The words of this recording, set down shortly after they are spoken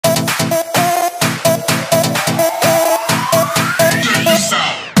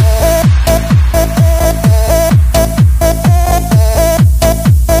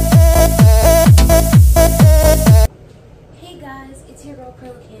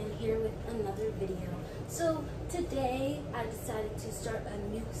and here with another video. So today I decided to start a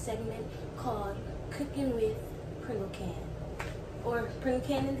new segment called Cooking with Pringle Can, or Pringle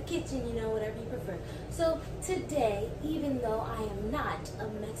Can in the kitchen, you know, whatever you prefer. So today, even though I am not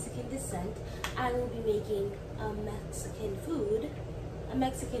of Mexican descent, I will be making a Mexican food, a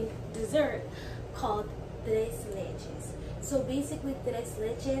Mexican dessert called leches. So basically, tres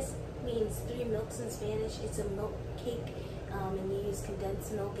leches means 3 milks in Spanish. It's a milk cake, and you use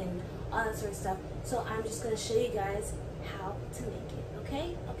condensed milk and all that sort of stuff. So I'm just going to show you guys how to make it,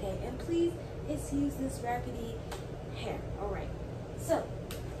 okay? Okay, and please excuse this raggedy hair. Alright, so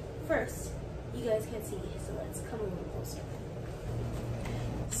first, you guys can't see, so let's come a little closer.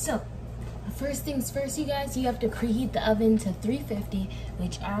 So, first things first, you guys, you have to preheat the oven to 350,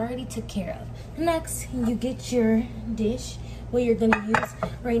 which I already took care of. Next, you get your dish, what you're gonna use.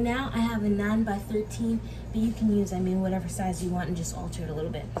 Right now, I have a 9x13, but you can use, whatever size you want and just alter it a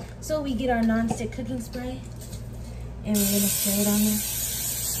little bit. So we get our non-stick cooking spray, and we're gonna spray it on there.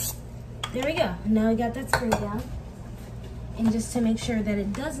 There we go. Now we got that spray down. And just to make sure that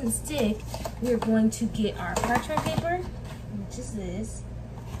it doesn't stick, we're going to get our parchment paper, which is this.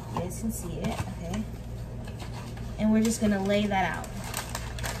 You guys can see it, okay? And we're just gonna lay that out.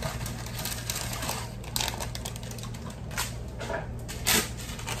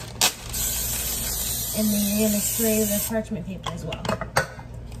 And then you're gonna spray the parchment paper as well.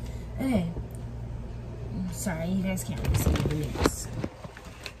 Okay. I'm sorry, you guys can't really see the nails.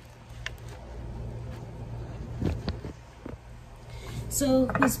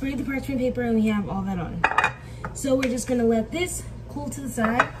 So we sprayed the parchment paper and we have all that on. So we're just gonna let this cool to the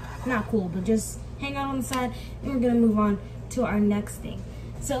side. Not cool, but just hang out on the side, and we're gonna move on to our next thing.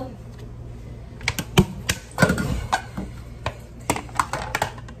 So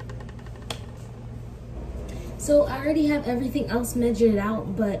I already have everything else measured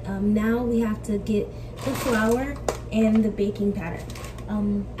out, but now we have to get the flour and the baking powder.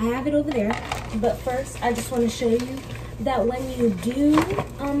 I have it over there, but first I just want to show you that when you do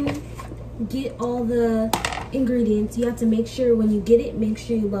get all the ingredients, you have to make sure when you get it, make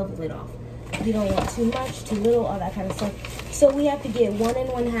sure you level it off. You don't want too much, too little, all that kind of stuff. So we have to get 1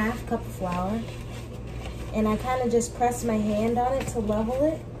 1/2 cup of flour, and I kind of just press my hand on it to level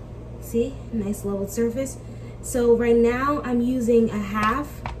it. See, nice leveled surface. So right now I'm using a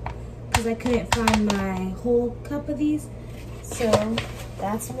half because I couldn't find my whole cup of these. So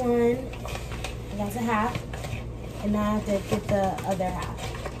that's 1, that's a half, and now I have to get the other half.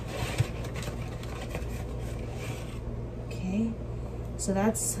 Okay, so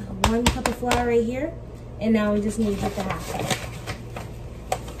that's 1 cup of flour right here, and now we just need to get the half cup.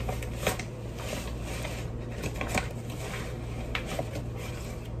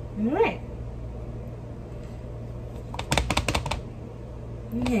 All right.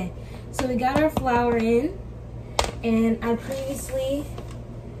 Okay, so we got our flour in, and I previously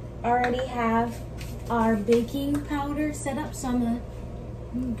already have our baking powder set up, so I'm gonna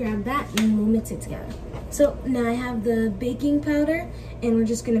grab that and we'll mix it together. So now I have the baking powder, and we're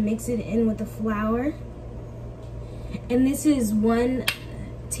just gonna mix it in with the flour. And this is 1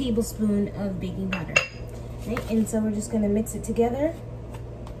 tablespoon of baking powder, right? And so we're just gonna mix it together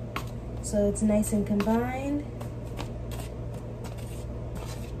so it's nice and combined.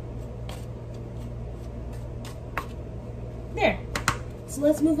 There. So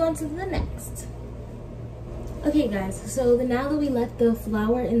let's move on to the next. Okay guys, so now that we let the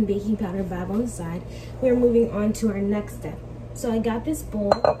flour and baking powder vibe on the side, we're moving on to our next step. So I got this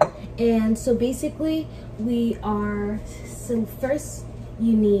bowl, and so basically so first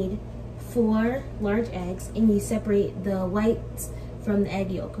you need 4 large eggs, and you separate the whites from the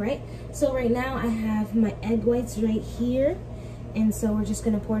egg yolk, right? So right now I have my egg whites right here, and so we're just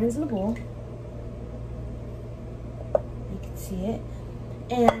gonna pour it into the bowl. You can see it.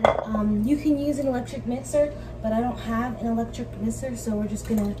 And you can use an electric mixer, but I don't have an electric mixer, so we're just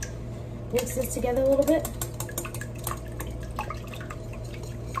gonna mix this together a little bit.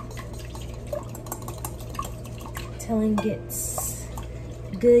 Till it gets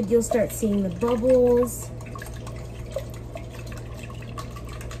good, you'll start seeing the bubbles.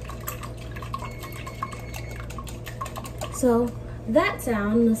 So that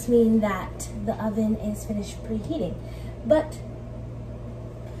sound must mean that the oven is finished preheating, but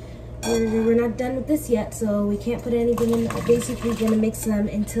we're not done with this yet, so we can't put anything in. We're basically gonna mix them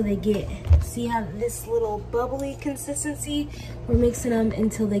until they get, see how this little bubbly consistency? We're mixing them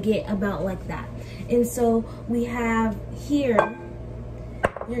until they get about like that. And so we have here,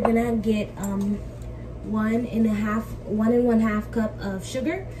 you're gonna get 1 1/2 cup of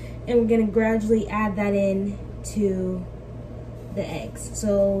sugar, and we're gonna gradually add that in to the eggs.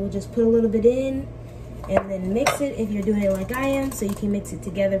 So just put a little bit in and then mix it if you're doing it like I am, so you can mix it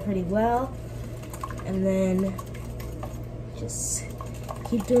together pretty well. And then just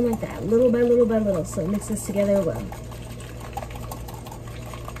keep doing like that, little by little by little, so it mixes together well.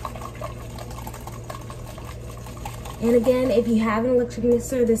 And again, if you have an electric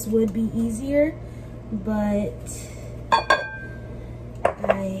mixer, this would be easier, but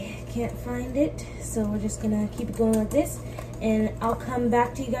I can't find it, so we're just gonna keep it going like this. And I'll come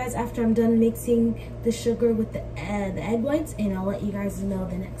back to you guys after I'm done mixing the sugar with the egg whites, and I'll let you guys know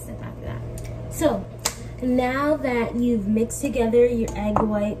the next step after that. So now that you've mixed together your egg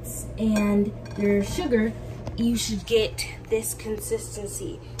whites and your sugar, you should get this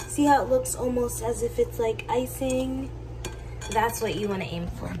consistency. See how it looks almost as if it's like icing? That's what you want to aim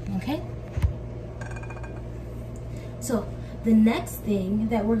for, okay? So the next thing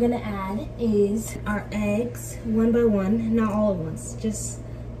that we're gonna add is our eggs, one by one, not all at once, just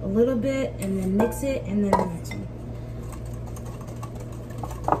a little bit, and then mix it, and then the next one.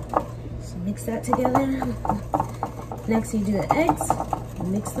 So mix that together. Next you do the eggs,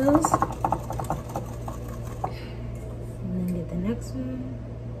 mix those, and then get the next one.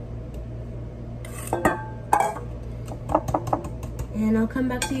 And I'll come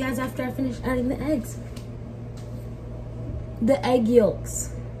back to you guys after I finish adding the eggs. The egg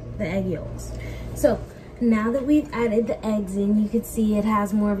yolks. So now that we've added the eggs in, you can see it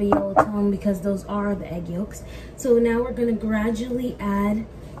has more of a yellow tone because those are the egg yolks. So now we're gonna gradually add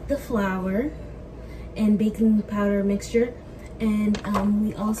the flour and baking powder mixture. And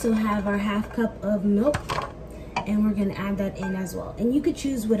we also have our ½ cup of milk, and we're gonna add that in as well. And you could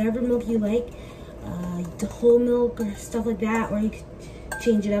choose whatever milk you like, the whole milk or stuff like that, or you could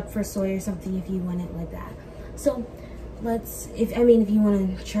change it up for soy or something if you want it like that. So if you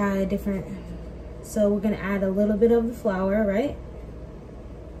want to try a different, so we're going to add a little bit of the flour, right?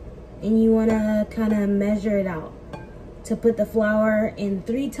 And you want to kind of measure it out to put the flour in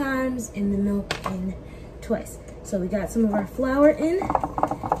 3 times and the milk in twice. So we got some of our flour in,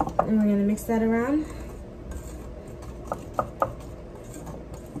 and we're going to mix that around.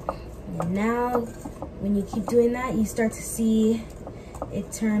 And now when you keep doing that, you start to see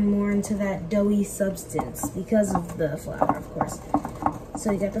it turn more into that doughy substance because of the flour, of course.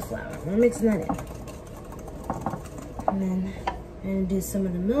 So you got the flour, we're mixing that in. And then I'm gonna do some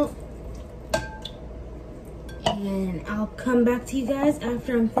of the milk. And I'll come back to you guys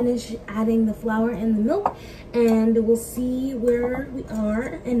after I'm finished adding the flour and the milk, and we'll see where we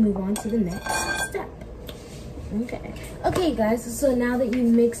are and move on to the next step. Okay guys, so now that you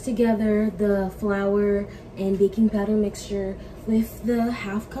mix together the flour and baking powder mixture with the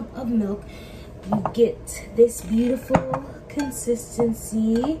 ½ cup of milk, you get this beautiful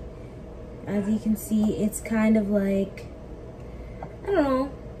consistency. As you can see, it's kind of like, I don't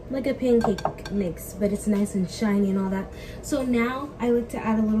know, like a pancake mix, but it's nice and shiny and all that. So now I like to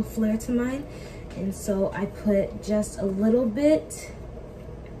add a little flair to mine, and so I put just a little bit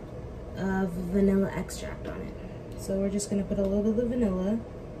of vanilla extract on it. So we're just gonna put a little bit of vanilla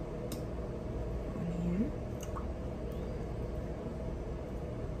on here.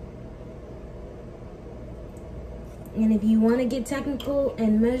 And if you want to get technical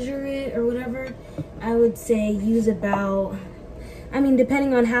and measure it or whatever, I would say use about,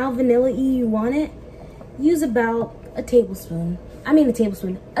 depending on how vanilla-y you want it, use about a teaspoon, because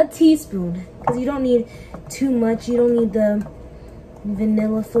you don't need too much. You don't need the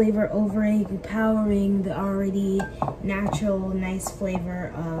vanilla flavor overpowering the already natural nice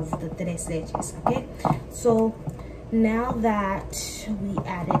flavor of the tres leches. Okay, so now that we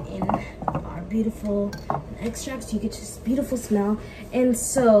added in our beautiful extracts, you get this beautiful smell. And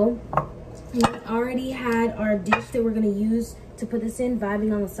so we already had our dish that we're going to use to put this in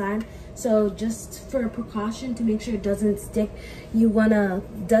vibing on the side. So just for precaution, to make sure it doesn't stick, you want to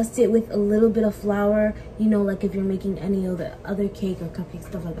dust it with a little bit of flour, like if you're making any of the other cake or cupcake,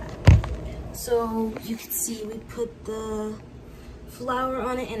 stuff like that. So you can see we put the flour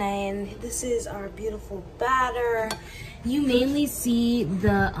on it, and this is our beautiful batter. You mainly see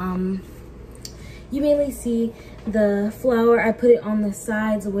the flour. I put it on the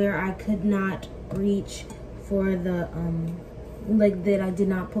sides where I could not reach for the like that I did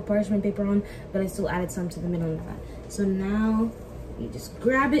not put parchment paper on, but I still added some to the middle of that. So now you just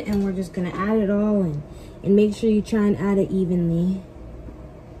grab it, and we're just gonna add it all in, and make sure you try and add it evenly.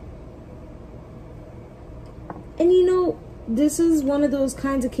 And this is one of those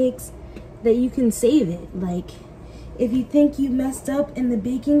kinds of cakes that you can save it. Like, if you think you messed up in the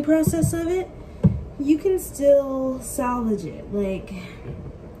baking process of it, you can still salvage it. Like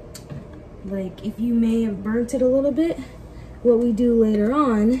if you may have burnt it a little bit, what we do later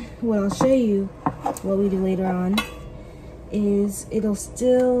on, what I'll show you what we do later on, is it'll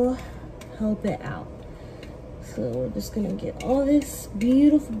still help it out. So we're just gonna get all this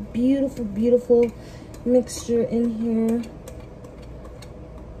beautiful, beautiful, beautiful mixture in here.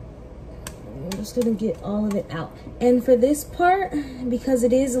 I'm just gonna get all of it out. And for this part, because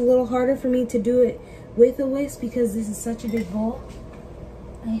it is a little harder for me to do it with a whisk because this is such a big bowl,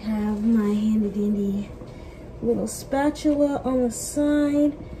 I have my handy dandy little spatula on the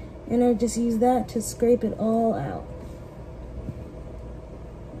side, and I just use that to scrape it all out.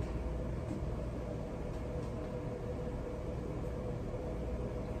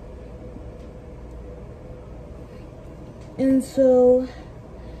 And so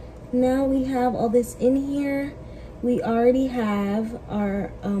now we have all this in here. We already have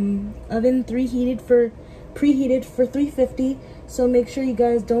our oven preheated for 350. So make sure you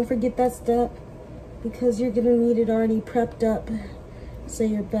guys don't forget that step, because you're gonna need it already prepped up so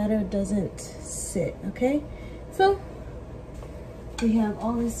your batter doesn't sit, okay? So we have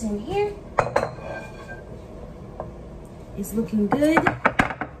all this in here. It's looking good.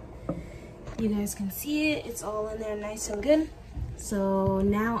 You guys can see it, it's all in there nice and good. So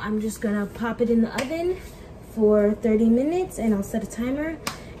now I'm just gonna pop it in the oven for 30 minutes and I'll set a timer.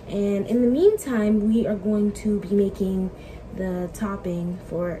 And in the meantime, we are going to be making the topping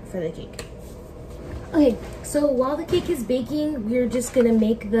for the cake. Okay, so while the cake is baking, we're just gonna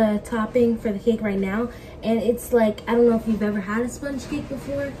make the topping for the cake right now. And it's like, I don't know if you've ever had a sponge cake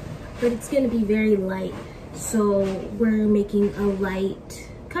before, but it's gonna be very light. So we're making a light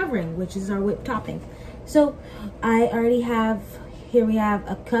covering, which is our whipped topping. So I already have, here we have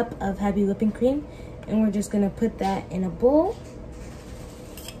a cup of heavy whipping cream, and we're just gonna put that in a bowl.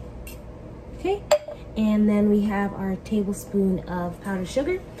 Okay, and then we have our tablespoon of powdered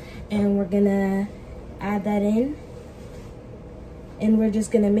sugar, and we're gonna add that in, and we're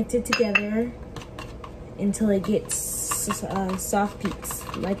just gonna mix it together until it gets soft peaks,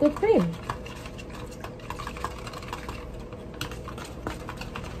 like whipped cream.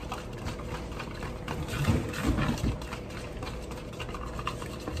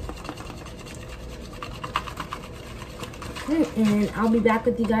 And I'll be back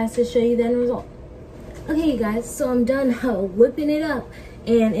with you guys to show you the end result. Okay, you guys, so I'm done whipping it up,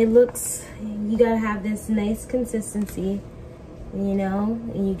 and it looks, you gotta have this nice consistency, you know,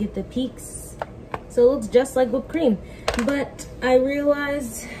 and you get the peaks. So it looks just like whipped cream. But I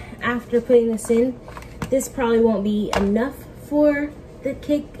realized after putting this in, this probably won't be enough for the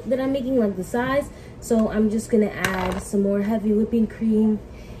cake that I'm making, like the size. So I'm just gonna add some more heavy whipping cream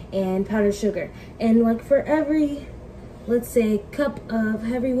and powdered sugar. And like for every, let's say, cup of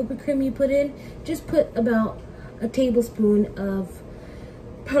heavy whipping cream you put in, just put about a tablespoon of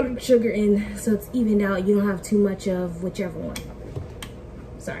powdered sugar in so it's evened out. You don't have too much of whichever one.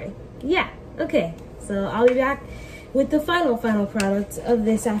 Sorry. Yeah, okay. So I'll be back with the final product of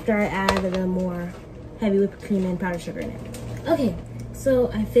this after I add the more heavy whipped cream and powdered sugar in it. Okay,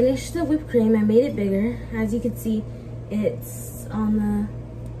 so I finished the whipped cream. I made it bigger. As you can see, it's on the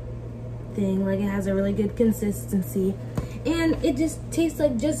thing, like it has a really good consistency, and it just tastes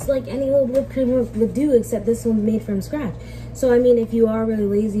like just like any old whipped cream would do, except this one's made from scratch. So I mean, if you are really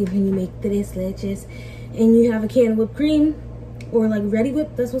lazy when you make tres leches and you have a can of whipped cream, or like ready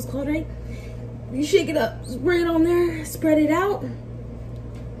whip, that's what's called, right? You shake it up, spray it on there, spread it out,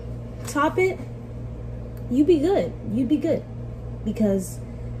 top it, you'd be good. You'd be good, because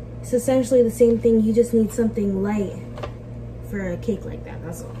it's essentially the same thing. You just need something light for a cake like that,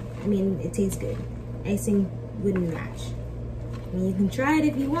 that's all. I mean, it tastes good. Icing wouldn't match. I mean, you can try it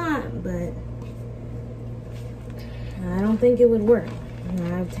if you want, but I don't think it would work.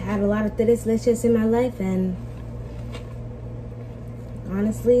 I've had a lot of tres leches in my life, and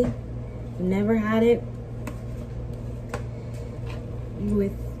honestly, never had it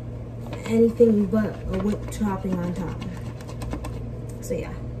with anything but a whipped topping on top. So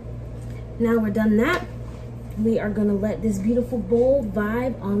yeah, now we're done that. We are gonna let this beautiful bowl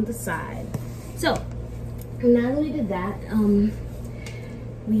vibe on the side. So now that we did that,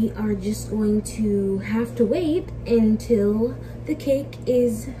 we are just going to have to wait until the cake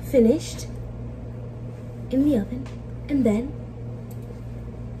is finished in the oven, and then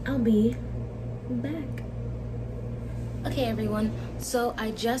I'll be back. Okay everyone, so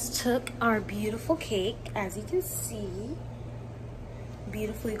I just took our beautiful cake, as you can see,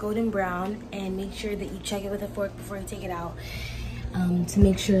 beautifully golden brown, and make sure that you check it with a fork before you take it out to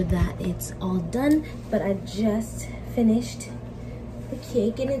make sure that it's all done. But I just finished the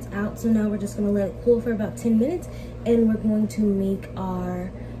cake and it's out, so now we're just gonna let it cool for about 10 minutes, and we're going to make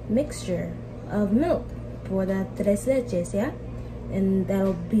our mixture of milk, for the tres leches, yeah? And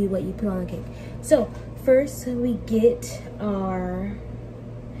that'll be what you put on the cake. So first we get our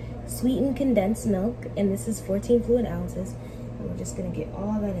sweetened condensed milk, and this is 14 fluid ounces. And we're just gonna get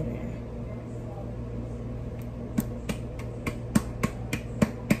all that in there.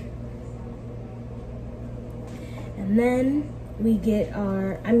 And then we get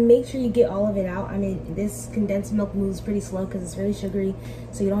our, make sure you get all of it out. I mean, this condensed milk moves pretty slow because it's really sugary,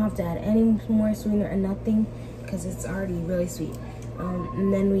 so you don't have to add any more sweetener or nothing because it's already really sweet.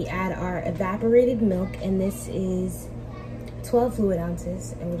 And then we add our evaporated milk, and this is 12 fluid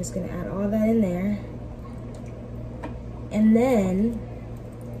ounces, and we're just gonna add all that in there. And then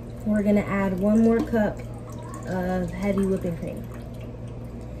we're gonna add 1 more cup of heavy whipping cream.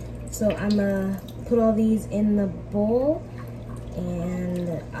 So I'm gonna put all these in the bowl,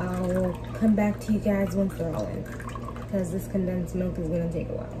 and I'll come back to you guys once they're all in, because this condensed milk is gonna take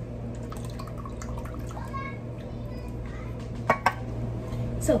a while.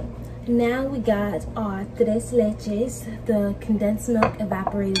 So now we got our tres leches, the condensed milk,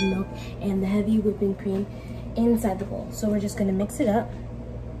 evaporated milk, and the heavy whipping cream inside the bowl. So we're just gonna mix it up,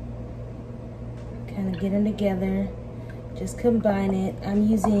 kind of get them together, just combine it. I'm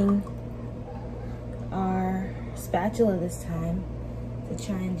using our spatula this time to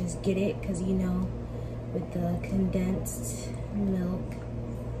try and just get it, because you know, with the condensed milk,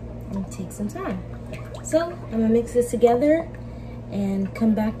 it'll take some time. So I'm gonna mix this together and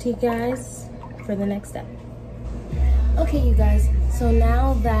come back to you guys for the next step. Okay, you guys, so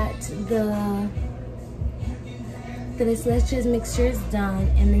now that the tres leches mixture is done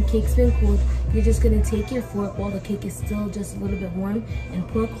and the cake's been cooled, you're just gonna take your fork while the cake is still just a little bit warm and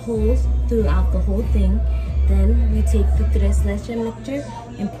poke holes throughout the whole thing. Then we take the tres leches mixture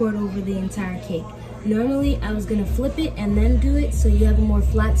and pour it over the entire cake. Normally I was gonna flip it and then do it so you have a more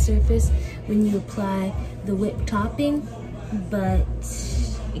flat surface when you apply the whipped topping, but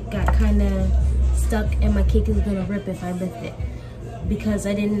it got kind of stuck and my cake is gonna rip if I lift it because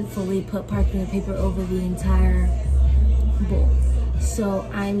I didn't fully put parchment paper over the entire bowl. So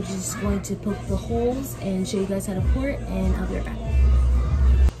I'm just going to poke the holes and show you guys how to pour it, and I'll be right back.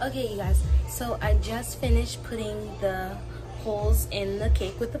 Okay, you guys, so I just finished putting the holes in the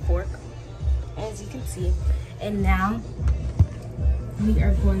cake with the fork, as you can see, and now we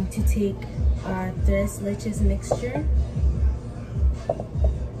are going to take our tres leches mixture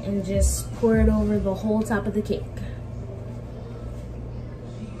and just pour it over the whole top of the cake.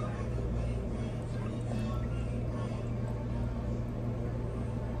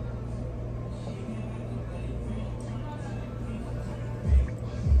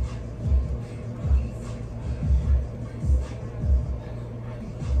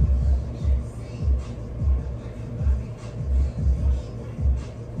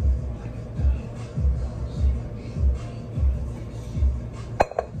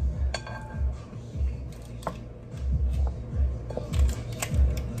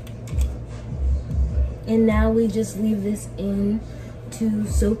 And now we just leave this in to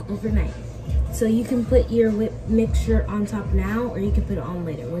soak overnight. So you can put your whipped mixture on top now, or you can put it on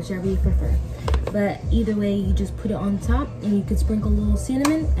later, whichever you prefer. But either way, you just put it on top, and you can sprinkle a little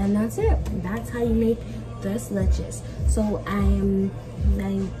cinnamon, and that's it. That's how you make tres leches. So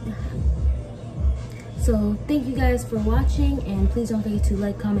So thank you guys for watching, and please don't forget to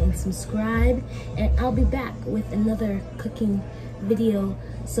like, comment, and subscribe. And I'll be back with another cooking video.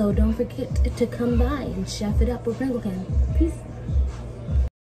 So don't forget to come by and chef it up with Pringle Can. Peace.